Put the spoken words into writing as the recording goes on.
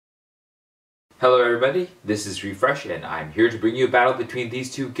Hello everybody, this is Refresh and I'm here to bring you a battle between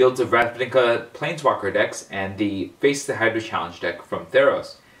these two Guilds of Ravnica Planeswalker decks and the Face the Hydra challenge deck from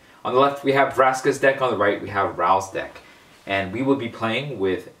Theros. On the left we have Vraska's deck, on the right we have Ral's deck. And we will be playing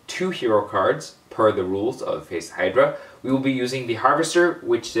with 2 hero cards per the rules of Face the Hydra. We will be using the Harvester,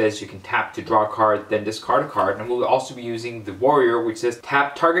 which says you can tap to draw a card, then discard a card, and we'll also be using the Warrior, which says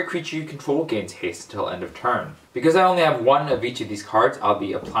tap target creature you control gains haste until end of turn. Because I only have one of each of these cards, I'll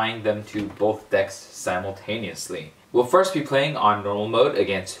be applying them to both decks simultaneously. We'll first be playing on normal mode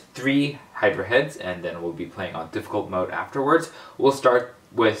against 3 Hydra heads, and then we'll be playing on difficult mode afterwards. We'll start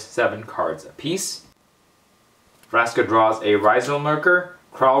with 7 cards apiece. Vraska draws a Rhizomarker,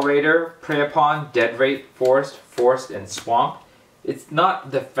 Crawl Raider, Prey Upon, Dead Rate, Forest, and Swamp. It's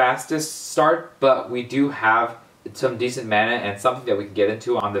not the fastest start, but we do have some decent mana and something that we can get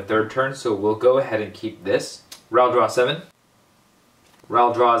into on the 3rd turn, so we'll go ahead and keep this. Ral draws 7.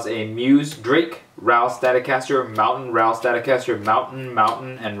 Ral draws a Muse Drake, Ral Staticaster, Mountain, Ral Staticaster,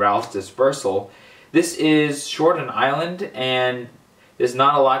 Mountain, and Ral's Dispersal. This is short an island, and there's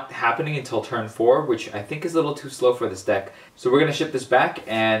not a lot happening until turn 4, which I think is a little too slow for this deck. So we're going to ship this back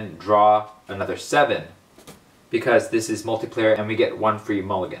and draw another 7. Because this is multiplayer and we get 1 free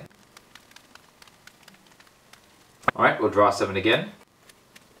mulligan. Alright, we'll draw 7 again.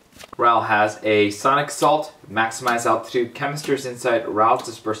 Ral has a Sonic Assault, Maximize Altitude, Chemister's Insight, Ral's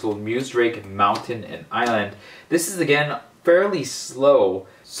Dispersal, Muse Drake, Mountain, and Island. This is again fairly slow,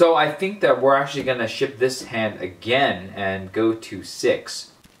 so I think that we're actually going to ship this hand again and go to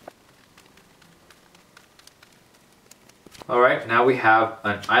 6. Alright, now we have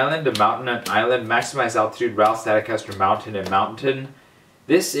an island, a mountain, an island, Maximize Altitude, Ral Staticaster, Mountain, and Mountain.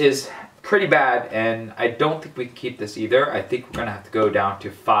 This is pretty bad, and I don't think we can keep this either. I think we're going to have to go down to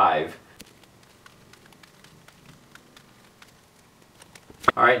 5.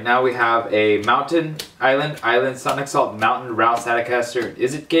 Alright, now we have a mountain, island, Sonic Assault, mountain, Ral Staticaster,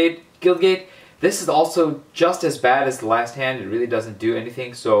 Guildgate. This is also just as bad as the last hand. It really doesn't do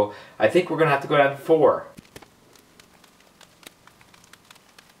anything, so I think we're going to have to go down to 4.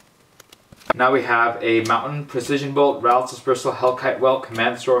 Now we have a mountain, Precision Bolt, Ral's Dispersal, Hellkite Whelp,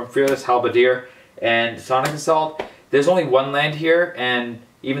 Command Storm, Fearless Halberdier, and Sonic Assault. There's only 1 land here, and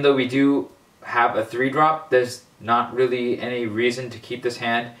even though we do have a 3-drop, there's not really any reason to keep this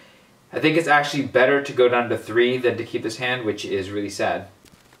hand. I think it's actually better to go down to 3 than to keep this hand, which is really sad.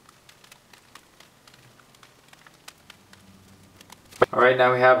 Alright,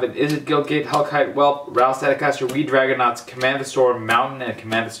 now we have an Guildgate, Hellkite Whelp, Ral Staticaster, We Dragonauts, Command the Storm, Mountain, and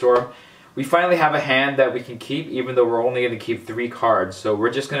Command the Storm. We finally have a hand that we can keep, even though we're only going to keep 3 cards. So we're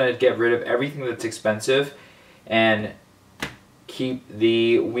just going to get rid of everything that's expensive and keep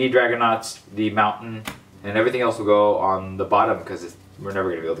the We Dragonauts, the Mountain, and everything else will go on the bottom because we're never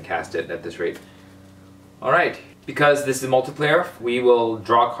going to be able to cast it at this rate. Alright, because this is multiplayer, we will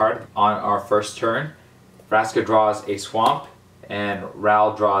draw a card on our first turn. Vraska draws a Swamp, and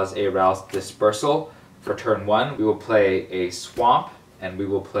Ral draws a Ral's Dispersal. For turn 1, we will play a Swamp, and we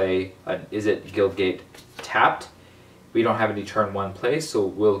will play an Guildgate tapped. We don't have any turn 1 plays, so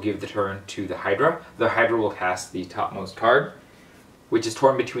we'll give the turn to the Hydra. The Hydra will cast the topmost card, which is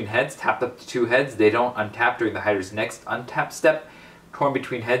Torn Between Heads, tapped up to 2 heads. They don't untap during the Hydra's next untap step. Torn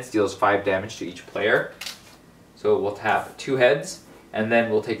Between Heads deals 5 damage to each player. So we'll tap 2 heads, and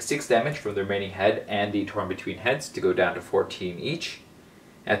then we'll take 6 damage from the remaining head and the Torn Between Heads to go down to 14 each.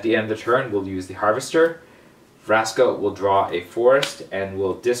 At the end of the turn, we'll use the Harvester. Vraska will draw a Forest and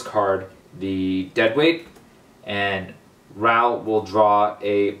will discard the Deadweight, and Ral will draw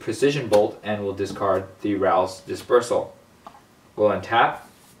a Precision Bolt and will discard the Ral's Dispersal. We'll untap.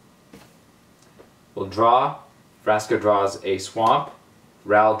 We'll draw. Vraska draws a Swamp.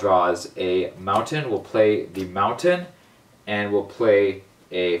 Ral draws a Mountain. We'll play the Mountain, and we'll play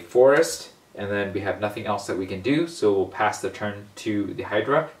a Forest, and then we have nothing else that we can do, so we'll pass the turn to the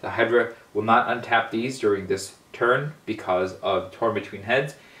Hydra. The Hydra will not untap these during this turn because of Torn Between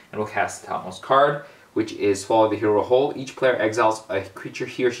Heads, and we'll cast the topmost card, which is Swallow the Hero Whole. Each player exiles a creature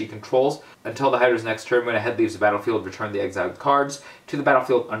he or she controls. Until the Hydra's next turn, when a head leaves the battlefield, return the exiled cards to the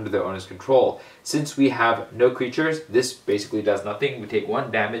battlefield under their owner's control. Since we have no creatures, this basically does nothing. We take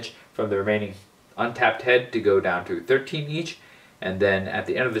 1 damage from the remaining untapped head to go down to 13 each, and then at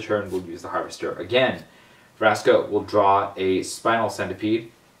the end of the turn, we'll use the Harvester again. Vraska will draw a Spinal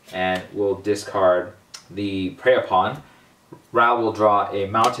Centipede, and will discard the Prey Upon. Ral will draw a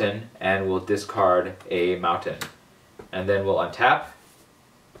Mountain and will discard a Mountain. And then we'll untap.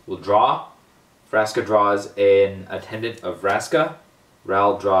 We'll draw. Vraska draws an Attendant of Vraska.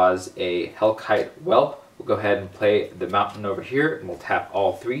 Ral draws a Hellkite Whelp. we'll go ahead and play the mountain over here, and we'll tap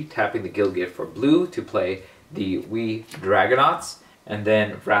all 3, tapping the Guildgate for blue to play the Wee Dragonauts. And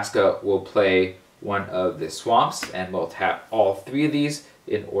then Vraska will play one of the swamps, and we'll tap all 3 of these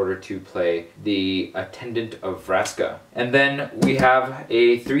in order to play the Attendant of Vraska. And then we have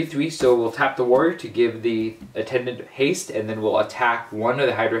a 3/3, so we'll tap the warrior to give the Attendant haste, and then we'll attack one of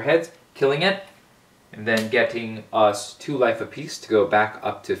the Hydra heads, killing it, and then getting us 2 life apiece to go back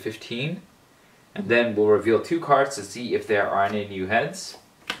up to 15. And then we'll reveal 2 cards to see if there are any new heads.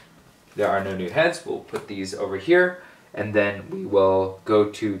 There are no new heads. We'll put these over here, and then we will go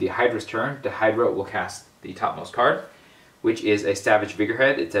to the Hydra's turn. The Hydra will cast the topmost card, which is a Savage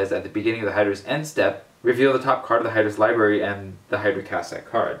Figurehead. It says at the beginning of the Hydra's end step, reveal the top card of the Hydra's library, and the Hydra casts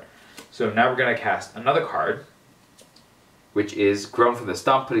that card. So now we're going to cast another card, which is Grown from the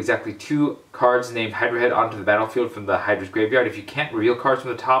Stump. Put exactly 2 cards named Hydra Head onto the battlefield from the Hydra's graveyard. If you can't reveal cards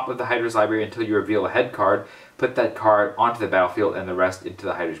from the top of the Hydra's library until you reveal a head card, put that card onto the battlefield and the rest into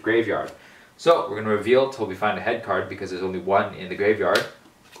the Hydra's graveyard. So we're going to reveal until we find a head card, because there's only 1 in the graveyard.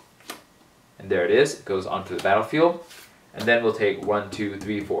 And there it is. It goes onto the battlefield. And then we'll take 1, 2,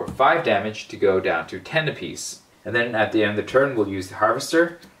 3, 4, 5 damage to go down to 10 apiece. And then at the end of the turn, we'll use the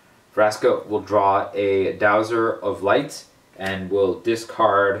Harvester. Vraska will draw a Dowser of Light, and will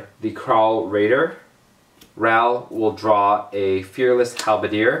discard the Ral Raider. Ral will draw a Fearless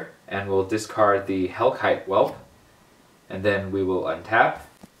Halberdier, and will discard the Hellkite Whelp. And then we will untap.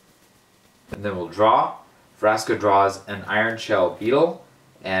 And then we'll draw. Vraska draws an Iron Shell Beetle,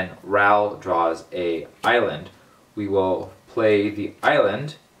 and Ral draws a Island. We will play the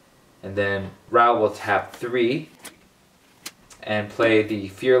Island, and then Ral will tap 3 and play the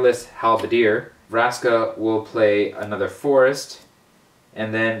Fearless Halberdier. Vraska will play another Forest,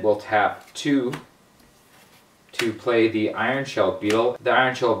 and then we'll tap 2 to play the Iron Shell Beetle. The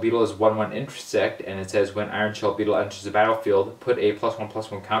Iron Shell Beetle is 1/1 Intersect, and it says when Iron Shell Beetle enters the battlefield, put a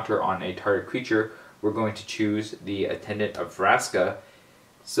 +1/+1 counter on a target creature. We're going to choose the Attendant of Vraska.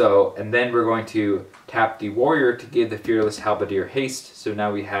 So, and then we're going to tap the warrior to give the Fearless Halberdier haste. So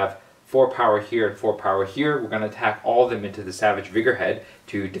now we have 4 power here and 4 power here. We're going to attack all of them into the Savage Figurehead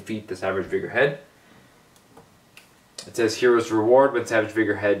to defeat the Savage Figurehead. It says Hero's Reward. When Savage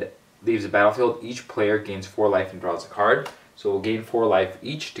Figurehead leaves the battlefield, each player gains 4 life and draws a card. So we'll gain 4 life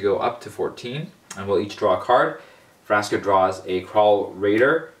each to go up to 14, and we'll each draw a card. Vraska draws a Ral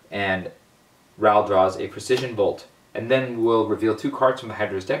Raider, and Ral draws a Precision Bolt. And then we'll reveal 2 cards from the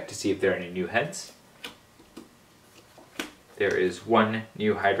Hydra's deck to see if there are any new heads. There is 1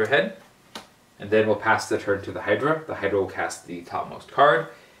 new Hydra head. And then we'll pass the turn to the Hydra. The Hydra will cast the topmost card,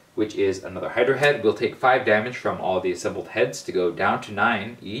 which is another Hydra head. We'll take 5 damage from all the assembled heads to go down to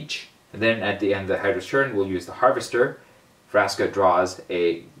 9 each. And then at the end of the Hydra's turn, we'll use the Harvester. Vraska draws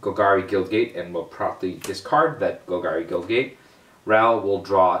a Golgari Guildgate and will promptly discard that Golgari Guildgate. Ral will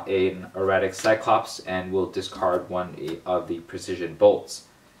draw an Erratic Cyclops and will discard 1 of the Precision Bolts.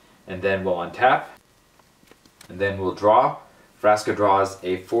 And then we'll untap. And then we'll draw. Vraska draws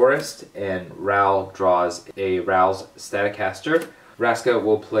a Forest, and Ral draws a Ral's Staticaster. Vraska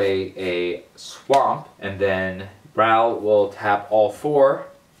will play a Swamp, and then Ral will tap all 4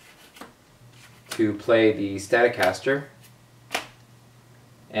 to play the Staticaster.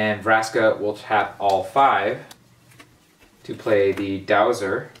 And Vraska will tap all 5 to play the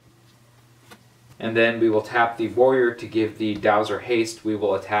Dowser. And then we will tap the warrior to give the Dowser haste. We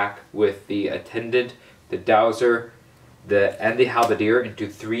will attack with the Attendant, the Dowser, and the Halberdier into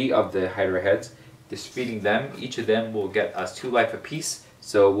 3 of the Hydra heads, defeating them. Each of them will get us 2 life apiece,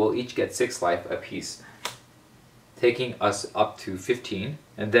 so we'll each get 6 life apiece, taking us up to 15.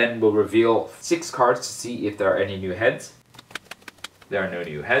 And then we'll reveal 6 cards to see if there are any new heads. There are no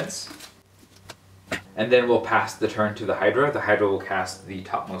new heads. And then we'll pass the turn to the Hydra. The Hydra will cast the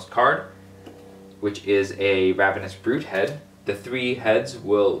topmost card, which is a Ravenous Brute head. The 3 heads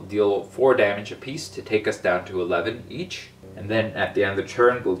will deal 4 damage apiece to take us down to 11 each. And then at the end of the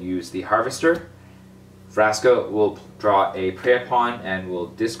turn, we'll use the Harvester. Vraska will draw a Prey Upon and will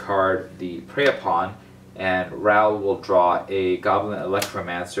discard the Prey Upon. And Ral will draw a Goblin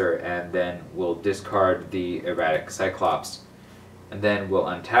Electromancer and then will discard the Erratic Cyclops. And then we'll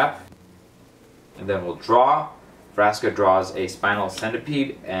untap. And then we'll draw. Vraska draws a Spinal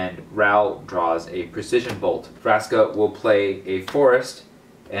Centipede, and Ral draws a Precision Bolt. Vraska will play a Forest,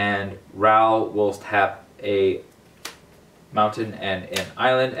 and Ral will tap a Mountain and an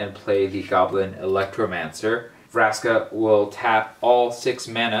Island and play the Goblin Electromancer. Vraska will tap all 6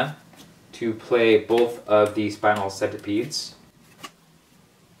 mana to play both of the Spinal Centipedes.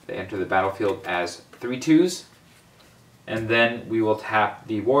 They enter the battlefield as 3/2s. And then we will tap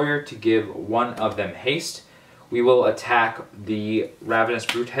the warrior to give one of them haste. We will attack the Ravenous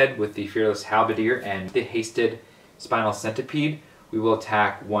Brutehead with the Fearless Halberdier and the hasted Spinal Centipede. We will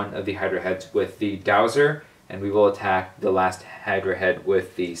attack one of the Hydra heads with the Dowser, and we will attack the last Hydra head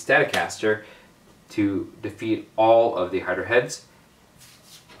with the Staticaster to defeat all of the Hydra heads.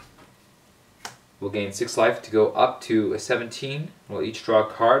 We'll gain 6 life to go up to 17. We'll each draw a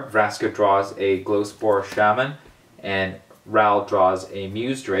card. Vraska draws a Glowspore Shaman, and Ral draws a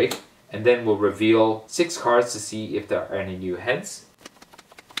Muse Drake. And then we'll reveal 6 cards to see if there are any new heads.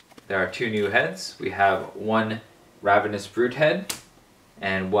 There are 2 new heads. We have 1 Ravenous Brutehead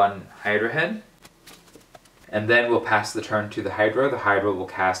and 1 Hydra head. And then we'll pass the turn to the Hydra. The Hydra will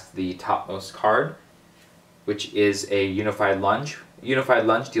cast the topmost card, which is a Unified Lunge. Unified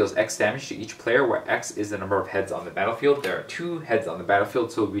Lunge deals X damage to each player, where X is the number of heads on the battlefield. There are 2 heads on the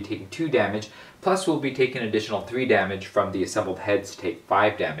battlefield, so we'll be taking 2 damage, plus we'll be taking an additional 3 damage from the assembled heads to take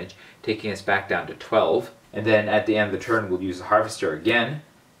 5 damage, taking us back down to 12. And then at the end of the turn, we'll use the Harvester again.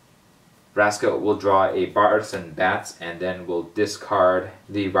 Vraska will draw a Barson Bats, and then we'll discard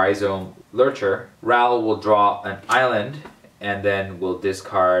the Rhizome Lurcher. Ral will draw an Island, and then we'll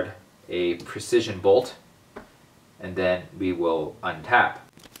discard a Precision Bolt. And then we will untap.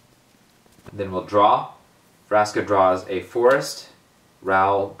 And then we'll draw. Vraska draws a Forest.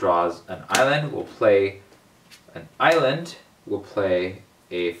 Ral draws an Island. We'll play an Island. We'll play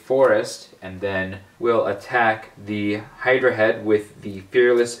a Forest. And then we'll attack the Hydra head with the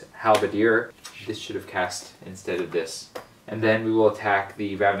Fearless Halberdier. This should have cast instead of this. And then we will attack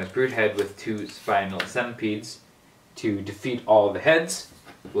the Ravenous Brutehead with 2 Spinal Centipedes to defeat all the heads.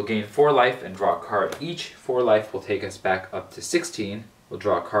 We'll gain 4 life and draw a card each. 4 life will take us back up to 16. We'll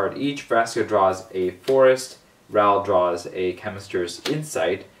draw a card each. Vraska draws a Forest. Ral draws a Chemister's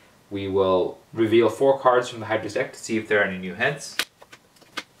Insight. We will reveal 4 cards from the Hydra's deck to see if there are any new heads.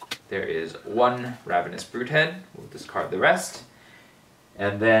 There is 1 Ravenous Brutehead. We'll discard the rest.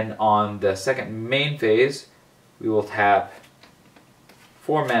 And then on the second main phase, we will tap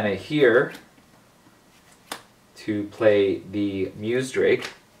 4 mana here to play the Muse Drake,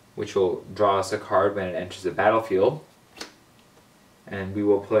 which will draw us a card when it enters the battlefield. And we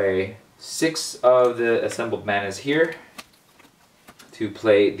will play 6 of the assembled manas here to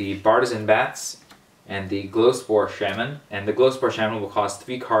play the Bartizan Bats and the Glowspore Shaman. And the Glowspore Shaman will cost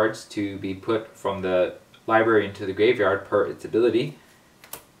 3 cards to be put from the library into the graveyard per its ability,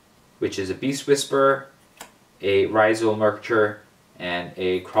 which is a Beast Whisperer, a Rhizome Lurcher, and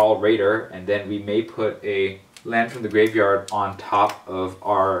a Crawl Raider. And then we may put a land from the graveyard on top of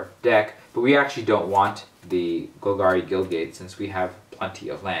our deck, but we actually don't want the Golgari Guildgate since we have plenty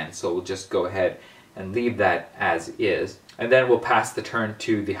of land, so we'll just go ahead and leave that as is. And then we'll pass the turn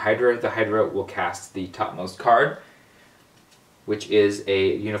to the Hydra. The Hydra will cast the topmost card, which is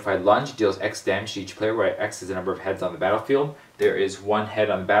a Unified Lunge, deals X damage to each player, where X is the number of heads on the battlefield. There is 1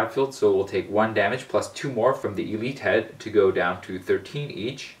 head on the battlefield, so we'll take 1 damage plus 2 more from the Elite head to go down to 13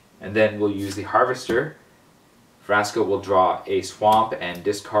 each. And then we'll use the Harvester. Vraska will draw a Swamp and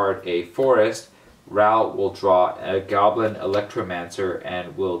discard a Forest. Ral will draw a Goblin Electromancer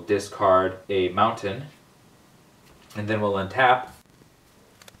and will discard a Mountain. And then we'll untap.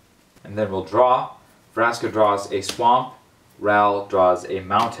 And then we'll draw. Vraska draws a Swamp. Ral draws a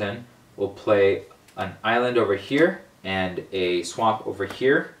Mountain. We'll play an Island over here and a Swamp over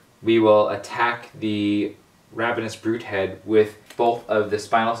here. We will attack the Ravenous Brutehead with both of the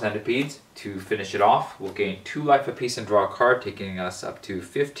Spinal Centipedes to finish it off. We'll gain 2 life apiece and draw a card, taking us up to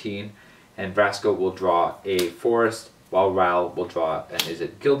 15. And Vraska will draw a Forest, while Ral will draw an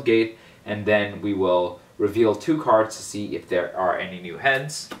Izzet Guildgate. And then we will reveal 2 cards to see if there are any new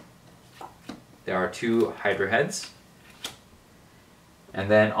heads. There are 2 Hydra heads.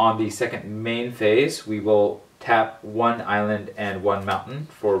 And then on the second main phase, we will tap 1 Island and 1 Mountain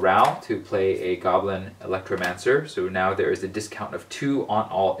for Ral to play a Goblin Electromancer. So now there is a discount of 2 on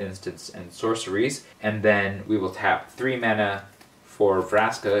all instants and sorceries. And then we will tap 3 mana for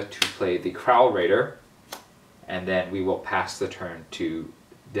Vraska to play the Crawl Raider. And then we will pass the turn to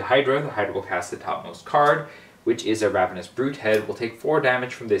the Hydra. The Hydra will cast the topmost card, which is a Ravenous Brutehead. We'll take 4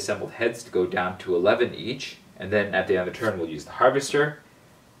 damage from the assembled heads to go down to 11 each. And then at the end of the turn, we'll use the Harvester.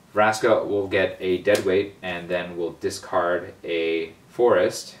 Vraska will get a Deadweight, and then we'll discard a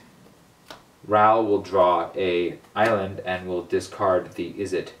Forest. Ral will draw a Island, and will discard the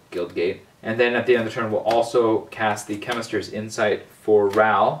Izzet Guildgate. And then at the end of the turn, we'll also cast the Chemister's Insight for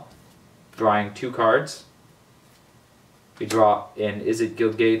Ral, drawing 2 cards. We draw an Izzet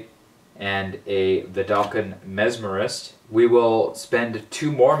Guildgate and a Vedalken Mesmerist. We will spend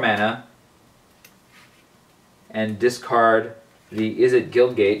 2 more mana, and discard the Izzet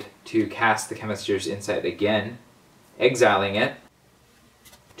Guildgate to cast the Chemist's Insight again, exiling it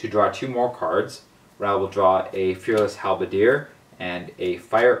to draw 2 more cards. Ral will draw a Fearless Halberdier and a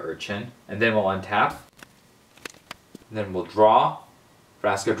Fire Urchin, and then we'll untap. Then we'll draw.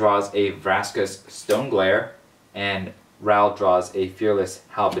 Vraska draws a Vraska's Stone Glare, and Ral draws a Fearless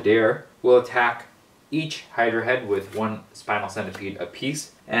Halberdier. We'll attack each Hydra head with 1 Spinal Centipede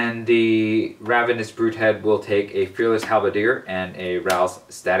apiece, and the Ravenous Brutehead will take a Fearless Halberdier and a Ral's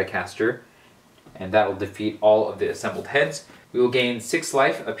Staticaster, and that will defeat all of the assembled heads. We will gain 6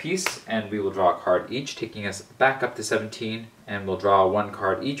 life apiece, and we will draw a card each, taking us back up to 17, and we'll draw 1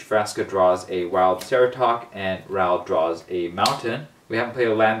 card each. Vraska draws a Wild Ceratok, and Ral draws a Mountain. We haven't played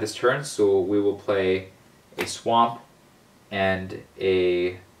a land this turn, so we will play a Swamp and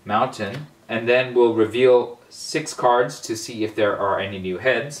a Mountain, and then we'll reveal 6 cards to see if there are any new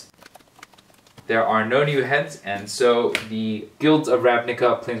heads. There are no new heads, and so the Guilds of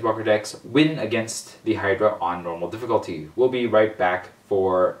Ravnica Planeswalker decks win against the Hydra on normal difficulty. We'll be right back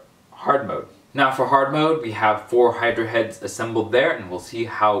for hard mode. Now for hard mode, we have 4 Hydra heads assembled there, and we'll see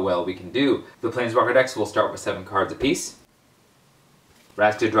how well we can do. The Planeswalker decks will start with 7 cards apiece.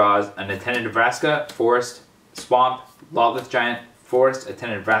 Vraska draws an Attendant Vraska, Forest, Swamp, Lawless Giant, Forest,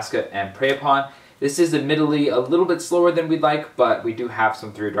 Attendant Vraska, and Prey Upon. This is admittedly a little bit slower than we'd like, but we do have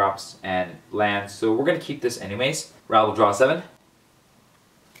some 3-drops and lands, so we're going to keep this anyways. Ral will draw 7.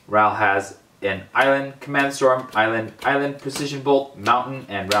 Ral has an Island, Command Storm, Island, Precision Bolt, Mountain,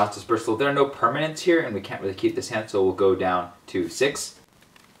 and Ral's Dispersal. There are no permanents here, and we can't really keep this hand, so we'll go down to 6.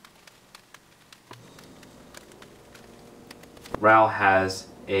 Ral has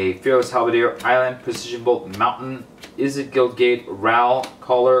a Fearless Halberdier, Island, Precision Bolt, Mountain, Izzet Guildgate, Ral,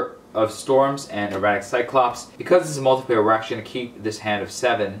 Caller of Storms, and Erratic Cyclops. Because this is a multiplayer, we're actually going to keep this hand of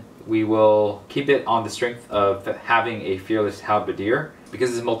 7. We will keep it on the strength of having a Fearless Halberdier.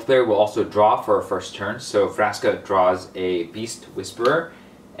 Because this is multiplayer, we'll also draw for our first turn. So Vraska draws a Beast Whisperer,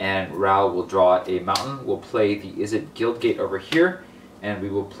 and Ral will draw a Mountain. We'll play the Izzet Guildgate over here, and we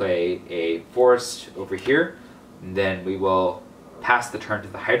will play a Forest over here. And then we will pass the turn to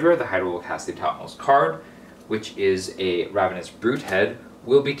the Hydra. The Hydra will cast the topmost card, which is a Ravenous Brutehead.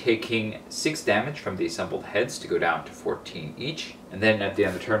 We'll be taking 6 damage from the assembled heads to go down to 14 each. And then at the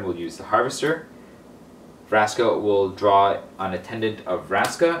end of the turn, we'll use the Harvester. Vraska will draw an Attendant of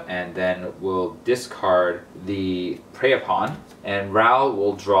Vraska, and then we'll discard the Prey Upon. And Ral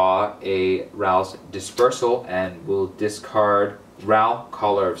will draw a Ral's Dispersal, and we'll discard Ral,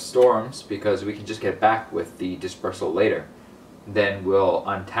 Caller of Storms, because we can just get back with the Dispersal later. Then we'll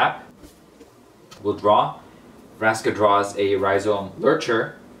untap. We'll draw. Vraska draws a Rhizome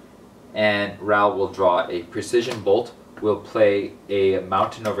Lurcher, and Ral will draw a Precision Bolt. We'll play a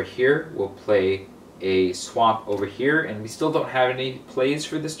Mountain over here. We'll play a Swamp over here, and we still don't have any plays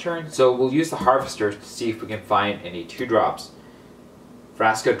for this turn, so we'll use the Harvester to see if we can find any 2-drops.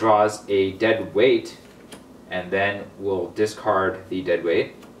 Vraska draws a Dead Weight, and then we'll discard the Dead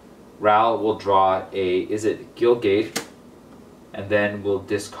Weight. Ral will draw a Izzet Guildgate, and then we'll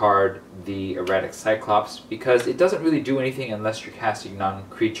discard the Erratic Cyclops, because it doesn't really do anything unless you're casting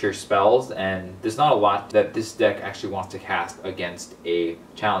non-creature spells, and there's not a lot that this deck actually wants to cast against a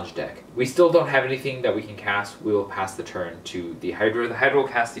challenge deck. We still don't have anything that we can cast. We will pass the turn to the Hydra. The Hydra will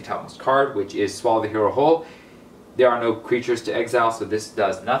cast the topmost card, which is Swallow the Hero Whole. There are no creatures to exile, so this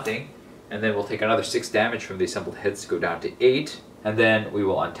does nothing. And then we'll take another 6 damage from the assembled heads to go down to 8. And then we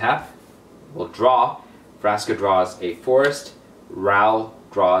will untap. We'll draw. Vraska draws a Forest. Ral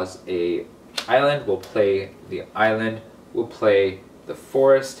draws a Island. We'll play the Island. We'll play the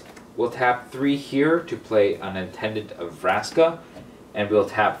Forest. We'll tap 3 here to play an Attendant of Vraska. And we'll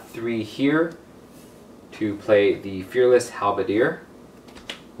tap 3 here to play the Fearless Halberdier.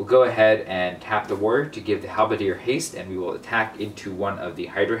 We'll go ahead and tap the Warrior to give the Halberdier haste, and we will attack into one of the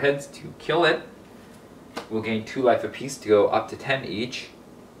Hydra heads to kill it. We'll gain 2 life apiece to go up to 10 each.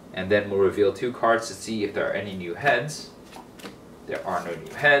 And then we'll reveal 2 cards to see if there are any new heads. There are no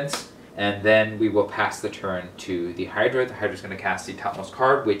new heads. And then we will pass the turn to the Hydra. The Hydra's going to cast the topmost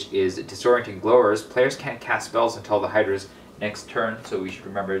card, which is Disorienting Glowers. Players can't cast spells until the Hydra's next turn, so we should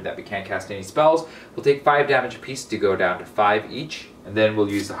remember that we can't cast any spells. We'll take 5 damage apiece to go down to 5 each. And then we'll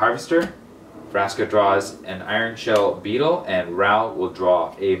use the Harvester. Vraska draws an Iron Shell Beetle, and Ral will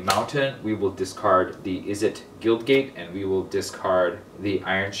draw a Mountain. We will discard the Izzet Guildgate, and we will discard the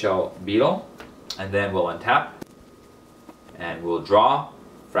Iron Shell Beetle. And then we'll untap. And we'll draw.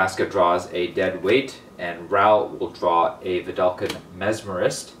 Vraska draws a Dead Weight, and Ral will draw a Vidalcan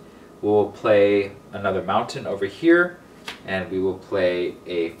Mesmerist. We'll play another Mountain over here, and we will play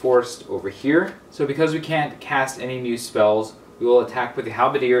a forest over here. So because we can't cast any new spells, we will attack with the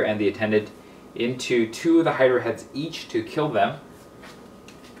Halberdier and the Attendant into 2 of the Hydra heads each to kill them,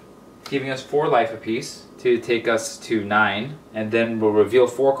 giving us 4 life apiece to take us to 9, and then we'll reveal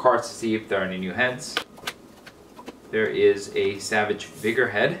 4 cards to see if there are any new heads. There is a Savage Vigor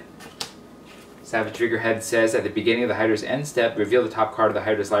head. Savage Vigor head says at the beginning of the Hydra's end step, reveal the top card of the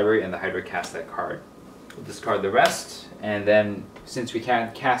Hydra's library and the Hydra casts that card. We'll discard the rest, and then since we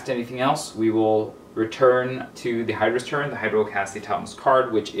can't cast anything else, we will return to the Hydra's turn. The Hydra will cast the topmost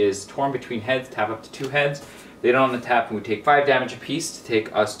card, which is Torn Between Heads, tap up to 2 heads. Later on the tap, we take 5 damage apiece to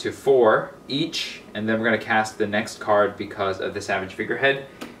take us to 4 each, and then we're going to cast the next card because of the Savage Figurehead.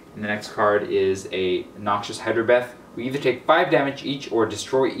 And the next card is a Noxious Hydrobeth. We either take 5 damage each or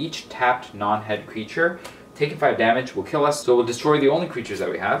destroy each tapped non-head creature. Taking 5 damage will kill us, so we'll destroy the only creatures that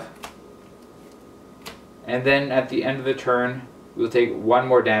we have. And then at the end of the turn, we'll take 1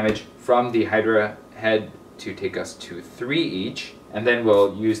 more damage from the Hydra head to take us to 3 each. And then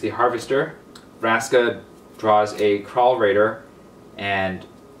we'll use the Harvester. Vraska draws a Crawl Raider, and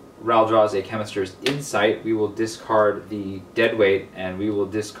Ral draws a Chemister's Insight. We will discard the Deadweight, and we will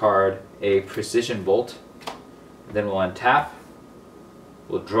discard a Precision Bolt. Then we'll untap.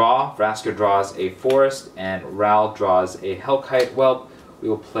 We'll draw. Vraska draws a Forest, and Ral draws a Hellkite Whelp. We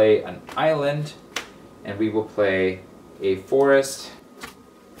will play an Island, and we will play a Forest.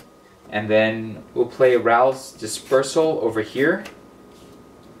 And then we'll play Ral's Dispersal over here,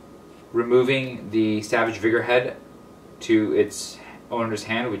 removing the Savage Vigorhead to its owner's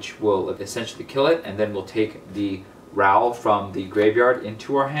hand, which will essentially kill it, and then we'll take the Ral from the graveyard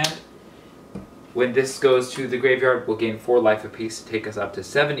into our hand. When this goes to the graveyard, we'll gain 4 life apiece to take us up to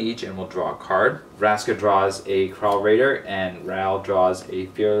 7 each, and we'll draw a card. Vraska draws a Crawl Raider, and Ral draws a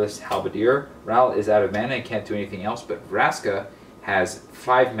Fearless Halberdier. Ral is out of mana and can't do anything else, but Vraska has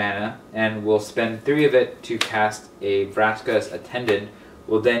 5 mana, and we'll spend 3 of it to cast a Vraska's Attendant.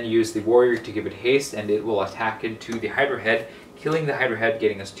 We'll then use the Warrior to give it haste, and it will attack into the Hydra head, killing the Hydra head,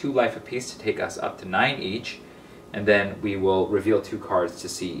 getting us 2 life apiece to take us up to 9 each. And then we will reveal 2 cards to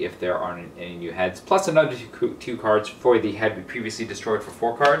see if there aren't any new heads, plus another 2 cards for the head we previously destroyed for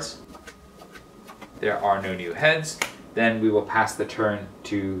 4 cards. There are no new heads. Then we will pass the turn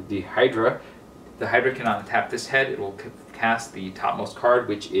to the Hydra. The Hydra cannot tap this head. It will cast the topmost card,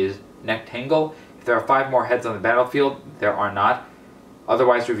 which is Nectangle. If there are 5 more heads on the battlefield, there are not.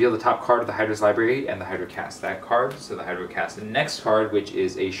 Otherwise, reveal the top card of the Hydra's library, and the Hydra casts that card. So the Hydra casts the next card, which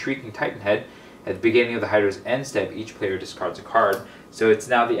is a Shrieking Titan head. At the beginning of the Hydra's end step, each player discards a card. So it's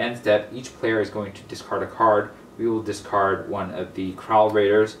now the end step. Each player is going to discard a card. We will discard one of the Crawl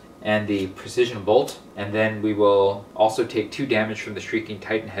Raiders and the Precision Bolt. And then we will also take 2 damage from the Shrieking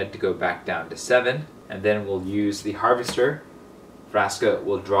Titan head to go back down to 7. And then we'll use the Harvester. Vraska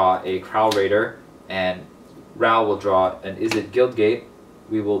will draw a Crawl Raider, and Ral will draw an Izzet Guildgate.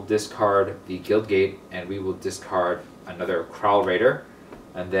 We will discard the Guildgate, and we will discard another Crawl Raider.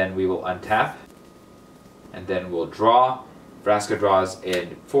 And then we will untap. And then we'll draw. Vraska draws a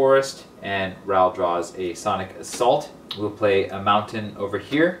Forest, and Ral draws a Sonic Assault. We'll play a Mountain over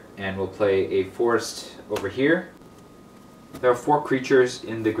here, and we'll play a Forest over here. There are 4 creatures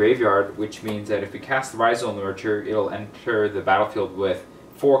in the graveyard, which means that if we cast the Rizal Nurture, it'll enter the battlefield with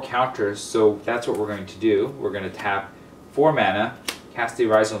 4 counters, so that's what we're going to do. We're going to tap 4 mana, cast the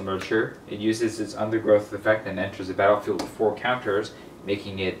Rizal Nurture. It uses its Undergrowth effect and enters the battlefield with 4 counters,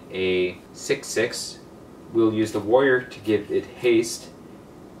 making it a 6/6. We'll use the Warrior to give it haste,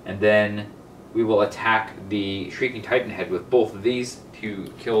 and then we will attack the Shrieking Titan head with both of these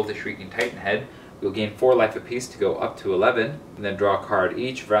to kill the Shrieking Titan head. We'll gain 4 life apiece to go up to 11, and then draw a card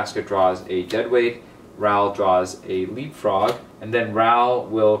each. Vraska draws a Deadweight, Ral draws a Leapfrog, and then Ral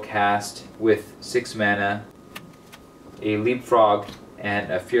will cast with 6 mana a Leapfrog and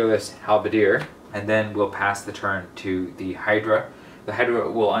a Fearless Halberdier, and then we'll pass the turn to the Hydra. The Hydra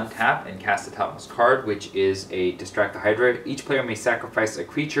will untap and cast the topmost card, which is a Distract the Hydra. Each player may sacrifice a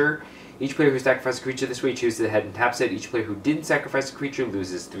creature. Each player who sacrificed a creature this way chooses the head and taps it. Each player who didn't sacrifice a creature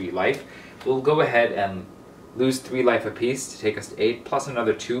loses 3 life. We'll go ahead and lose 3 life apiece to take us to 8, plus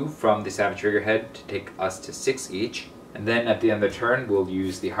another 2 from the Savage Triggerhead to take us to 6 each. And then at the end of the turn, we'll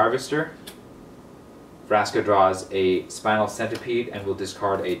use the Harvester. Vraska draws a Spinal Centipede and will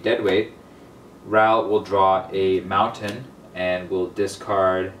discard a Deadweight. Ral will draw a Mountain and will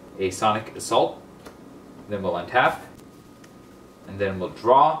discard a Sonic Assault. Then we'll untap. And then we'll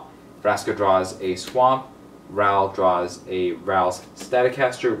draw. Vraska draws a Swamp. Ral draws a Ral's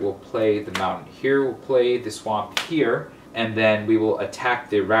Staticaster. We'll play the Mountain here. We'll play the Swamp here. And then we will attack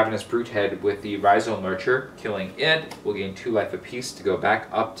the Ravenous Brutehead with the Rhizome Lurcher, killing it. We'll gain 2 life apiece to go back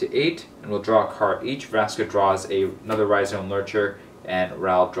up to 8, and we'll draw a card each. Vraska draws another Rhizome Lurcher, and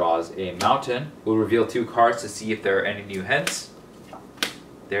Ral draws a Mountain. We'll reveal 2 cards to see if there are any new heads.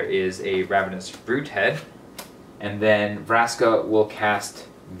 There is a Ravenous Brutehead, and then Vraska will cast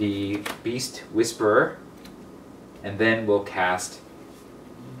the Beast Whisperer, and then we'll cast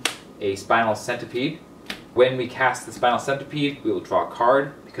a Spinal Centipede. When we cast the Spinal Centipede, we will draw a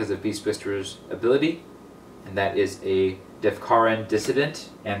card because of Beast Whisperer's ability, and that is a Defkaran Dissident.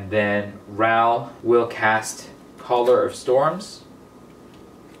 And then Ral will cast Caller of Storms.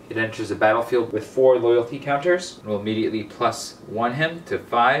 It enters the battlefield with 4 loyalty counters, and will immediately +1 him to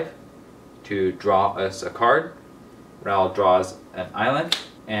 5 to draw us a card. Ral draws an island,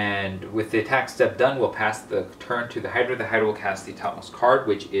 and with the attack step done, we'll pass the turn to the Hydra. The Hydra will cast the topmost card,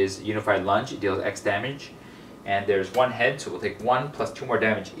 which is Unified Lunge. It deals X damage. And there's 1 head, so we'll take 1 plus 2 more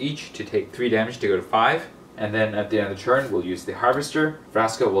damage each to take 3 damage to go to 5. And then at the end of the turn, we'll use the Harvester.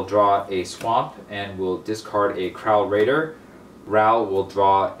 Vraska will draw a Swamp and will discard a Crowl Raider. Ral will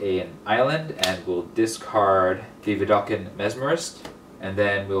draw an island and will discard the Vidalcan Mesmerist. And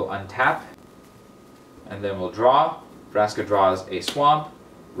then we'll untap. And then we'll draw. Vraska draws a Swamp.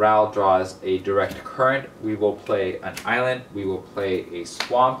 Ral draws a Direct Current. We will play an island. We will play a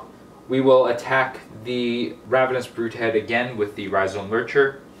Swamp. We will attack the Ravenous Brutehead again with the Rhizome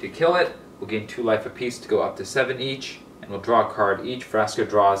Lurcher to kill it. We'll gain 2 life apiece to go up to 7 each, and we'll draw a card each. Vraska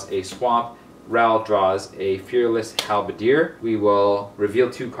draws a Swamp. Ral draws a Fearless Halberdier. We will reveal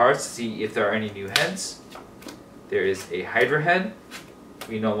 2 cards to see if there are any new heads. There is a Hydra head.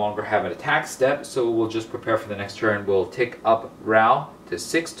 We no longer have an attack step, so we'll just prepare for the next turn. We'll tick up Ral to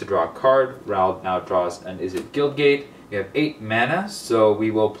 6 to draw a card. Ral now draws an Izzet Guildgate. We have 8 mana, so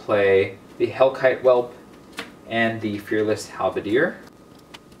we will play the Hellkite Whelp and the Fearless Halberdier.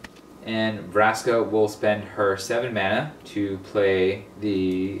 And Vraska will spend her 7 mana to play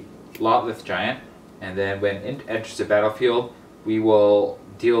the Lotlith Giant. And then when it enters the battlefield, we will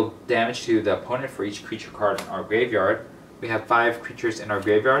deal damage to the opponent for each creature card in our graveyard. We have 5 creatures in our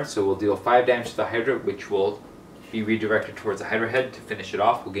graveyard, so we'll deal 5 damage to the Hydra, which will be redirected towards the Hydra head to finish it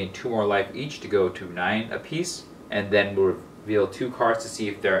off. We'll gain 2 more life each to go to 9 apiece. And then we'll reveal 2 cards to see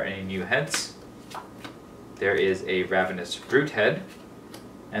if there are any new heads. There is a Ravenous Brutehead.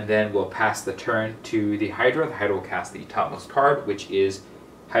 And then we'll pass the turn to the Hydra. The Hydra will cast the topmost card, which is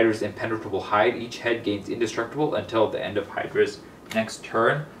Hydra's Impenetrable Hide. Each head gains indestructible until the end of Hydra's next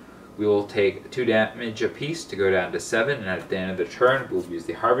turn. We will take 2 damage apiece to go down to 7, and at the end of the turn, we'll use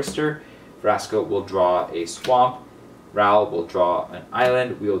the Harvester. Vraska will draw a Swamp. Ral will draw an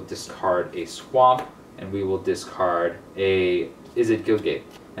island. We will discard a Swamp, and we will discard a Izzet Guildgate.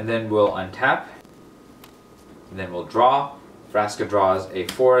 And then we'll untap, and then we'll draw. Vraska draws a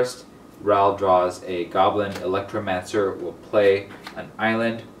Forest. Ral draws a Goblin Electromancer. We'll play an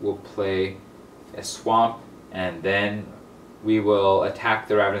island. We'll play a Swamp, and then we will attack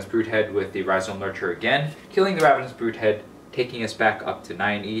the Ravenous Brutehead with the Rhizome Lurcher again, killing the Ravenous Brutehead, taking us back up to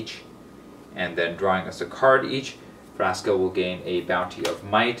 9 each, and then drawing us a card each. Vraska will gain a Bounty of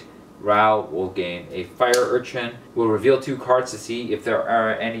Might. Ral will gain a Fire Urchin. We'll reveal 2 cards to see if there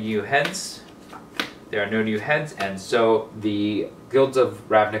are any new heads. There are no new heads, and so the Guilds of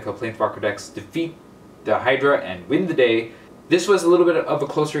Ravnica Planeswalker decks defeat the Hydra and win the day. This was a little bit of a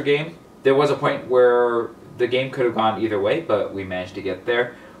closer game. There was a point where the game could have gone either way, but we managed to get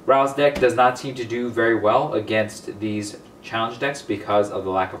there. Ral's deck does not seem to do very well against these challenge decks because of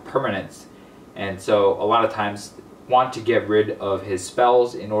the lack of permanence, and so a lot of times want to get rid of his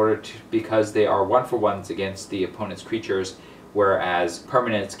spells in order to, because they are 1-for-1s against the opponent's creatures, whereas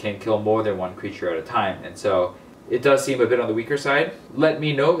permanents can kill more than 1 creature at a time, and so it does seem a bit on the weaker side. Let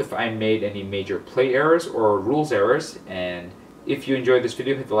me know if I made any major play errors or rules errors, and if you enjoyed this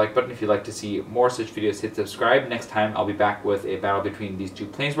video, hit the like button. If you'd like to see more such videos, hit subscribe. Next time, I'll be back with a battle between these 2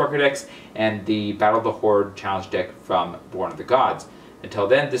 Planeswalker decks and the Battle of the Horde challenge deck from Born of the Gods. Until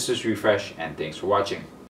then, this is Refresh, and thanks for watching.